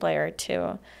string player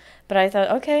too, but I thought,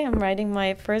 okay, I'm writing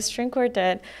my first string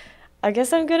quartet. I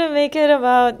guess I'm going to make it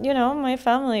about, you know, my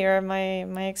family or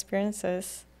my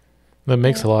experiences. That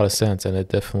makes a lot of sense, and it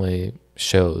definitely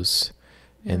shows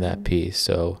in that piece.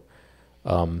 So,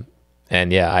 and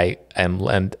yeah, I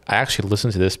actually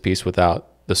listened to this piece without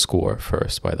the score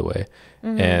first, by the way.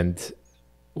 And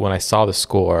when I saw the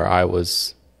score, I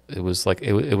was it was like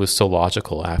it was so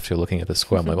logical after looking at the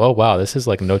score. I'm like, oh wow, this is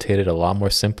like notated a lot more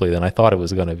simply than I thought it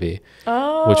was going to be,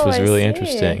 which was really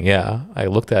interesting. Yeah, I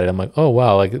looked at it. I'm like, oh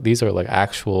wow, like these are like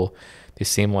actual. They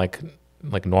seem like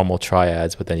normal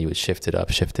triads, but then you would shift it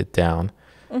up, shift it down,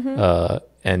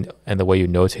 and the way you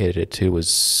notated it too was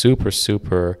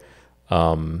super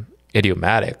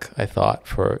idiomatic. I thought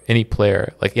for any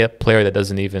player, like player that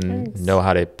doesn't even know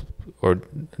how to or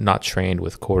not trained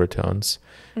with quarter tones.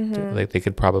 Like they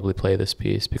could probably play this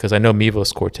piece, because I know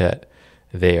Mivo's quartet,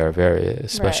 they are very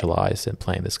specialized in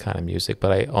playing this kind of music,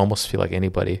 but I almost feel like any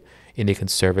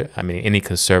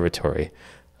conservatory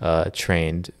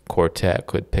trained quartet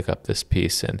could pick up this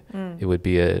piece, and it would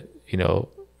be a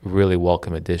really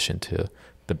welcome addition to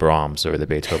the Brahms or the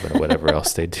Beethoven or whatever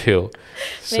else they do.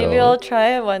 Maybe I'll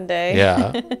try it one day.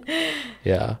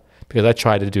 Yeah, because I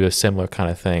tried to do a similar kind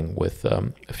of thing with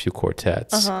a few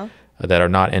quartets that are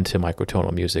not into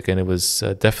microtonal music, and it was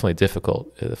definitely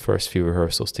difficult the first few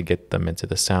rehearsals to get them into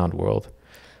the sound world.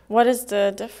 What is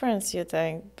the difference, you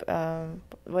think,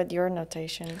 with your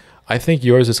notation? I think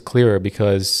yours is clearer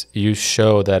because you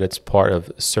show that it's part of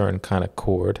a certain kind of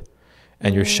chord,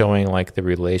 and you're showing like the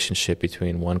relationship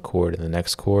between one chord and the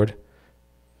next chord.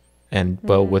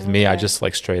 But with me, I just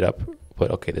like straight up put,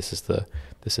 okay, this is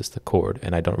the chord,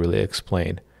 and I don't really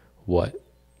explain what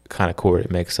kind of chord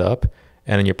it makes up.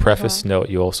 And in your preface note,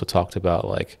 you also talked about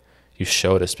like you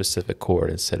showed a specific chord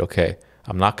and said, okay,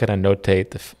 I'm not going to notate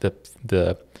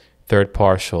the third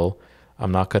partial.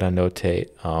 I'm not going to notate.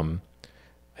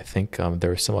 I think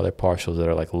there are some other partials that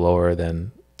are like lower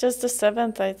than just the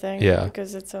seventh, I think. Yeah,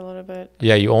 because it's a little bit.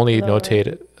 Yeah, you only lower.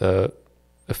 notate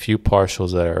a few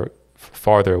partials that are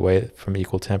farther away from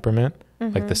equal temperament,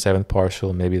 like the seventh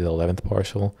partial, maybe the 11th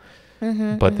partial.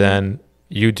 But then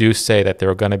you do say that there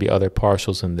are going to be other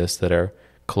partials in this that are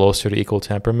closer to equal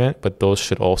temperament, but those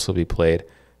should also be played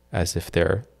as if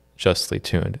they're justly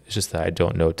tuned. It's just that I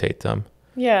don't notate them.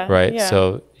 Yeah. Right? Yeah.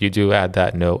 So you do add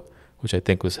that note, which I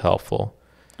think was helpful.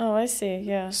 Oh, I see.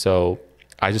 Yeah. So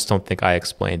I just don't think I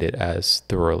explained it as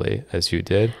thoroughly as you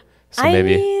did. So I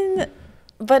mean,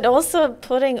 but also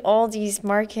putting all these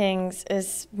markings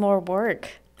is more work.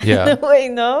 Yeah. In a way,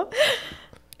 no?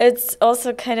 It's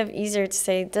also kind of easier to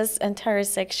say this entire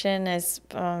section is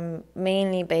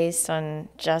mainly based on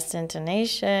just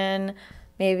intonation,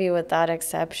 maybe with that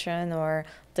exception, or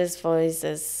this voice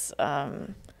is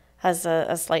has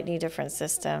a slightly different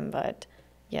system. But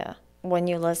yeah, when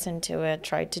you listen to it,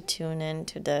 try to tune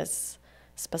into this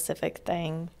specific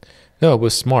thing. No, it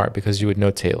was smart because you would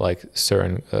notate like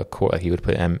certain chord, like you would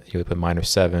put minor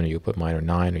 7, or you would put minor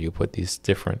 9, or you put these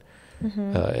different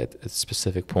at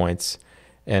specific points.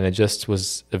 And it just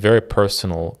was a very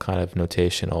personal kind of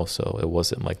notation also. It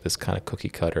wasn't like this kind of cookie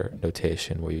cutter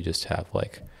notation where you just have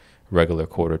like regular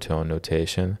quarter tone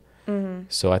notation.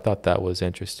 So I thought that was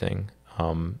interesting.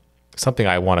 Something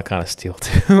I want to kind of steal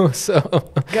too. So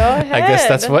go ahead.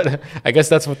 I guess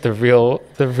that's what the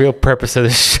real purpose of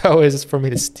this show is for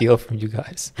me to steal from you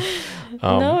guys.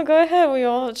 No, go ahead. We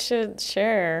all should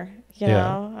share, you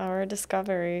know, our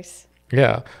discoveries.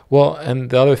 Yeah. Well, and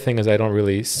the other thing is I don't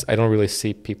really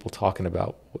see people talking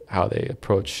about how they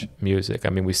approach music. I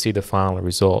mean, we see the final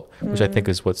result, which I think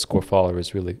is what Scorefollower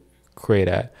is really great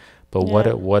at. But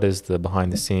what is the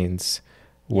behind the scenes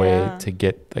way to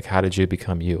get, like, how did you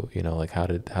become you? You know, like how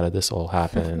did this all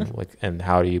happen? Like, and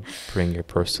how do you bring your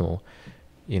personal,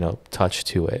 touch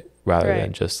to it rather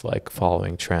than just like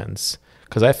following trends?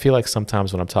 Because I feel like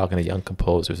sometimes when I'm talking to young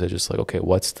composers, they're just like, okay,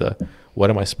 what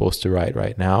am I supposed to write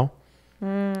right now?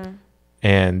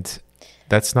 And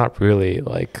that's not really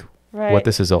like what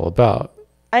this is all about.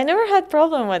 I never had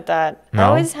problem with that. No? I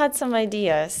always had some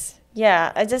ideas.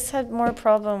 Yeah, I just had more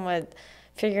problem with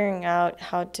figuring out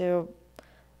how to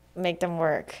make them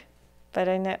work. But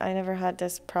I never had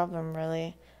this problem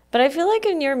really. But I feel like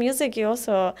in your music you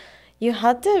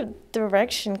had the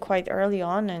direction quite early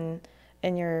on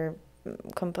in your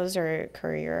composer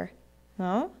career.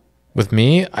 No? With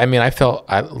me, I mean, I felt,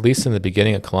 at least in the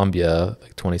beginning of Columbia,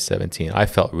 like 2017, I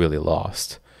felt really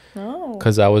lost. Oh.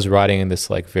 Because I was writing in this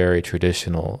like very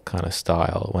traditional kind of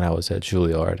style when I was at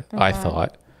Juilliard, I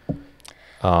thought.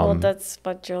 Well, that's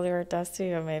what Juilliard does to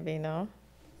you, maybe, no?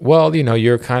 Well,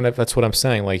 you're kind of, that's what I'm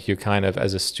saying. Like, you're kind of,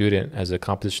 as a student, as a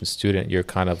composition student, you're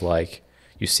kind of like,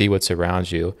 you see what's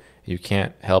around you. You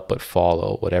can't help but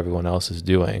follow what everyone else is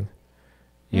doing,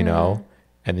 you know?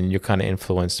 And then you're kind of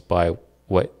influenced by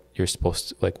what you're supposed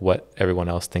to, like what everyone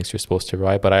else thinks you're supposed to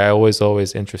write. But I always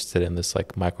interested in this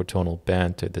like microtonal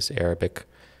bent, or this Arabic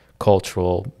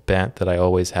cultural bent that I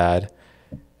always had.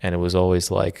 And it was always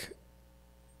like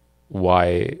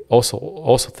why,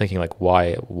 also thinking like,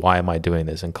 why am I doing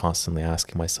this, and constantly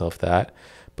asking myself that.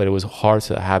 But it was hard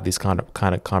to have these kind of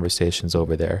conversations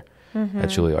over there at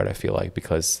Juilliard, I feel like,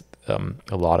 because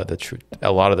a lot of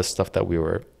the stuff that we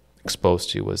were exposed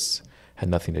to had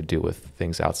nothing to do with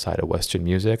things outside of Western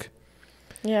music.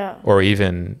 Yeah. Or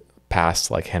even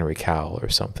past like Henry Cowell or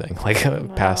something, like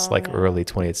past like early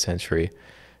 20th century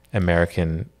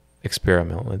American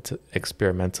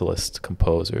experimentalist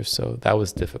composers. So that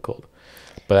was difficult.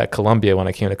 But at Columbia, when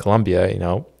I came to Columbia, you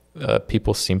know,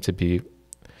 people seemed to be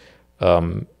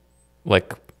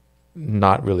like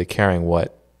not really caring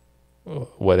what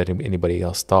anybody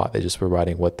else thought. They just were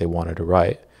writing what they wanted to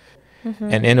write.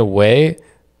 And in a way,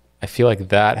 I feel like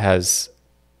that has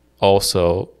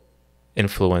also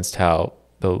influenced how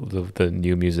the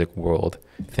new music world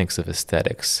thinks of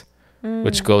aesthetics,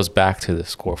 which goes back to the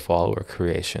score follower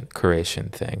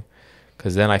curation thing.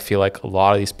 Because then I feel like a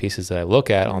lot of these pieces that I look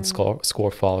at on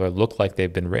score follower look like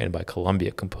they've been written by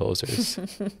Columbia composers.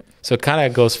 So it kind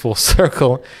of goes full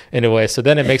circle in a way. So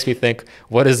then it makes me think,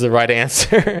 what is the right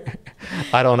answer?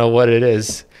 I don't know what it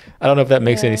is. I don't know if that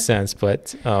makes any sense,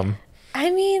 but I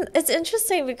mean, it's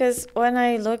interesting because when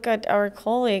I look at our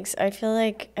colleagues, I feel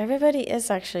like everybody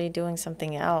is actually doing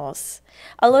something else.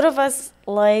 A lot of us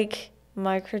like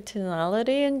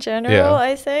microtonality in general,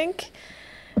 I think.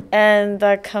 And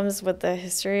that comes with the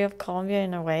history of Columbia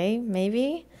in a way,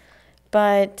 maybe.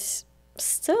 But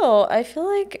still, I feel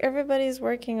like everybody's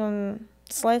working on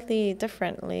slightly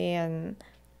differently and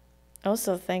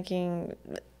also thinking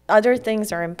other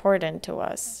things are important to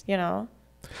us, you know?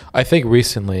 I think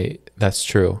recently that's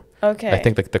true. Okay. I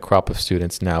think like the crop of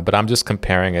students now, but I'm just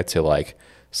comparing it to like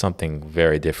something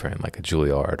very different, like a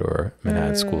Juilliard or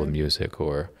Manhattan School of Music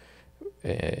or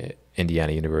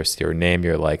Indiana University, or name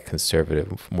your like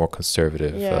more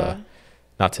conservative,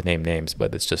 not to name names,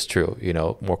 but it's just true, you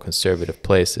know, more conservative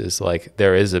places. Like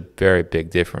there is a very big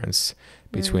difference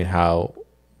between how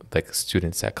like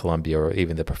students at Columbia or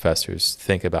even the professors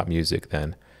think about music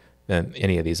than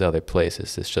any of these other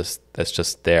places. That's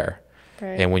just there.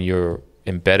 Right. And when you're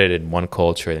embedded in one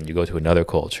culture and you go to another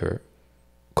culture,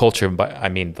 but I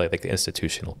mean like the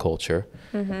institutional culture,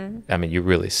 I mean, you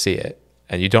really see it.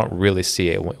 And you don't really see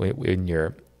it when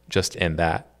you're just in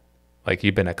that. Like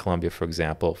you've been at Columbia, for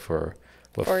example, for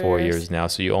 4 years now,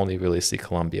 so you only really see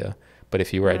Columbia. But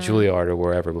if you were at Juilliard or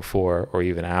wherever before, or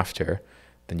even after,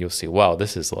 then you'll see, wow,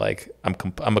 this is like, I'm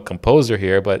a composer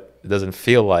here, but it doesn't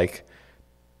feel like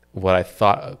what I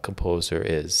thought a composer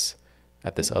is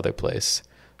at this other place.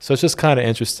 So it's just kind of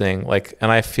interesting. Like,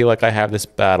 and I feel like I have this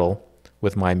battle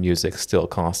with my music still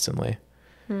constantly,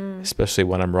 especially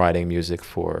when I'm writing music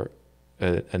for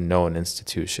a known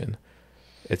institution.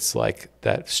 It's like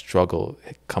that struggle,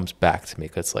 it comes back to me,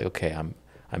 because it's like, okay, I'm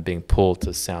being pulled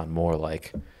to sound more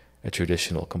like a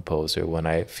traditional composer when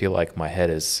I feel like my head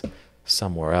is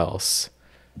somewhere else.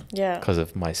 Yeah. Because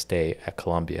of my stay at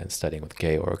Columbia and studying with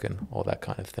Georg and all that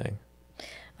kind of thing.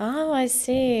 Oh, I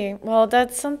see. Well,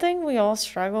 that's something we all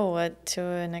struggle with to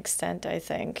an extent, I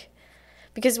think.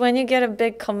 Because when you get a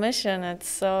big commission,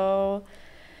 it's a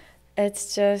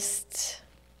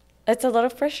lot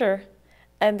of pressure.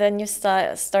 And then you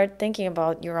start thinking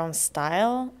about your own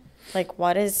style. Like,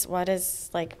 what is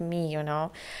like me, you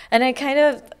know? And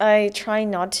I try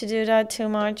not to do that too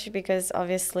much because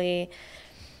obviously,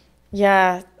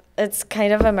 yeah, it's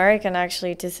kind of American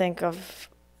actually to think of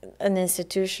an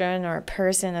institution or a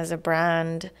person as a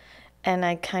brand. And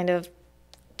I kind of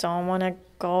don't want to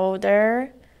go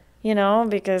there, you know,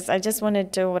 because I just want to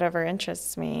do whatever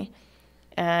interests me.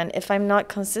 And if I'm not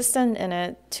consistent in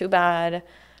it, too bad.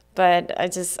 But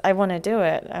I want to do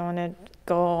it. I want to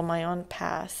go on my own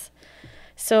path.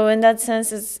 So in that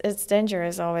sense, it's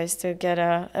dangerous always to get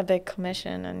a big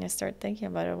commission and you start thinking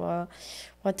about it. Well,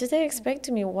 what do they expect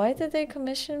of me? Why did they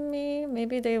commission me?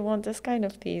 Maybe they want this kind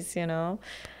of piece, you know.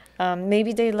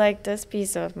 Maybe they like this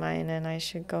piece of mine and I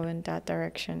should go in that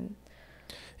direction.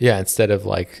 Yeah, instead of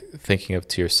like thinking of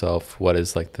to yourself, what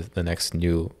is like the next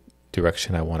new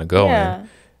direction I want to go in,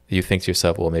 you think to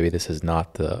yourself, well, maybe this is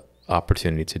not the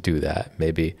opportunity to do that.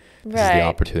 Maybe this is the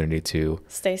opportunity to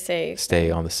stay safe,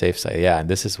 stay on the safe side. Yeah, and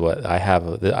this is what I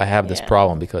have. I have this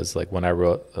problem because like when I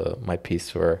wrote my piece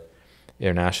for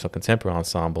International Contemporary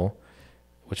Ensemble,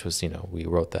 which was, you know, we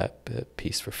wrote that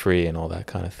piece for free and all that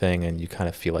kind of thing, and you kind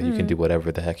of feel like you can do whatever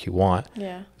the heck you want.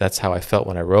 Yeah, that's how I felt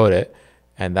when I wrote it.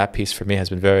 And that piece for me has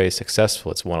been very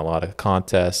successful. It's won a lot of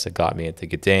contests. It got me into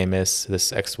Gedemis,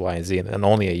 this X, Y, and Z, and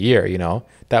only a year, you know,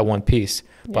 that one piece.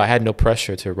 But I had no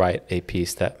pressure to write a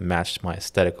piece that matched my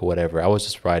aesthetic or whatever. I was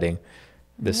just writing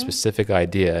this specific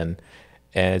idea.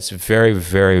 and it's very,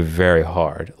 very, very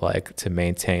hard, like, to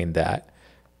maintain that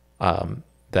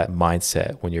that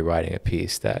mindset when you're writing a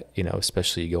piece that, you know,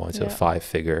 especially you go into a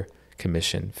 5-figure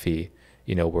commission fee,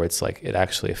 you know, where it's like it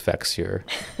actually affects your.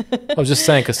 I was just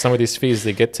saying, because some of these fees,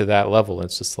 they get to that level, and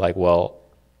it's just like, well,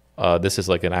 this is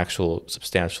like an actual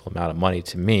substantial amount of money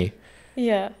to me.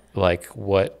 Yeah. Like,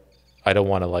 what? I don't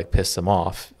want to like piss them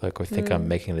off, like, or think I'm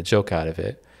making a joke out of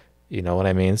it. You know what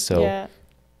I mean? So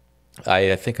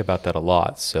I think about that a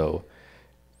lot. So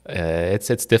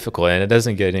it's difficult, and it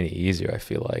doesn't get any easier, I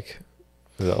feel like,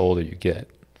 the older you get.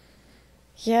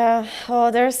 Yeah. Oh,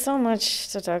 there's so much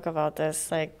to talk about this.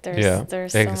 Like, there's so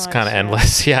it's much. kind of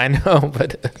endless. Yeah, I know,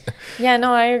 but yeah,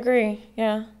 no, I agree.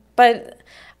 Yeah, but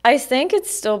I think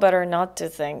it's still better not to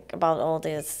think about all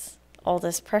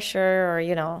this pressure, or,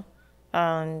 you know,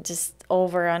 just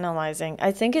over analyzing.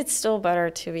 I think it's still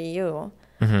better to be you,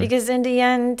 because in the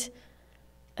end,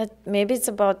 maybe it's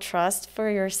about trust for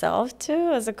yourself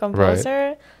too as a composer.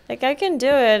 Right. Like, I can do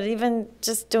it, even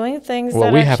just doing things. Well,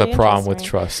 that we have a actually problem with interest me.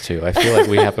 trust too. I feel like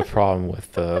we have a problem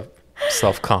with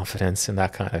self-confidence and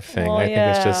that kind of thing. Well, I think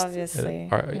it's just obviously.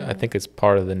 I think it's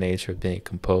part of the nature of being a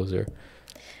composer.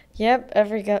 Yep,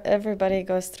 everybody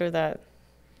goes through that,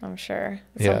 I'm sure,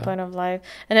 at some point of life.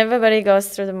 And everybody goes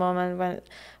through the moment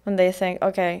when they think,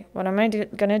 okay, what am I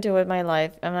going to do with my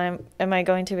life? Am I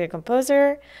going to be a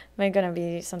composer? Am I going to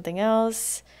be something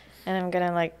else? And I'm going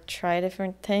to, like, try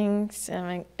different things?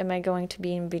 Am I going to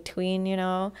be in between, you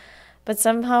know? But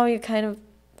somehow you kind of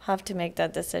have to make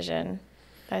that decision,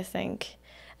 I think.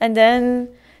 And then,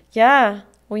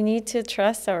 we need to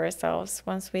trust ourselves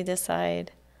once we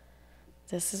decide,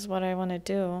 this is what I want to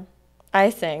do.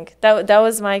 I think that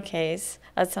was my case.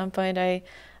 At some point, I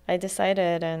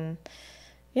decided, and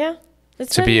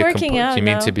it's been working out. Do you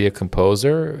mean now. To be a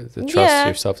composer? To trust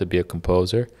yourself to be a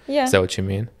composer? Yeah. Is that what you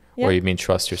mean? Yeah. Or you mean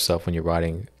trust yourself when you're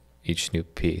writing each new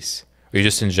piece? Or you're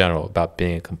just in general about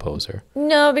being a composer?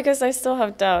 No, because I still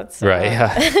have doubts. Right.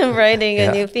 Yeah. Writing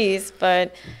a new piece,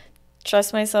 but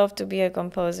trust myself to be a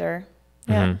composer.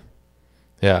 Yeah. Mm-hmm.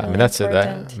 Yeah, really, I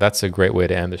mean, that's a great way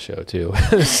to end the show too.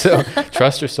 So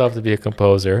trust yourself to be a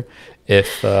composer,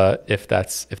 if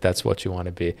that's what you want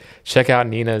to be. Check out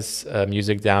Nina's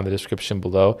music down in the description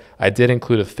below. I did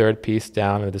include a third piece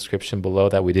down in the description below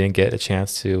that we didn't get a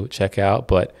chance to check out,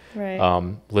 but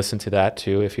listen to that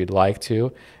too if you'd like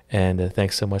to. And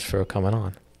thanks so much for coming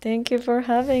on. Thank you for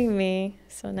having me.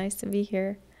 So nice to be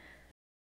here.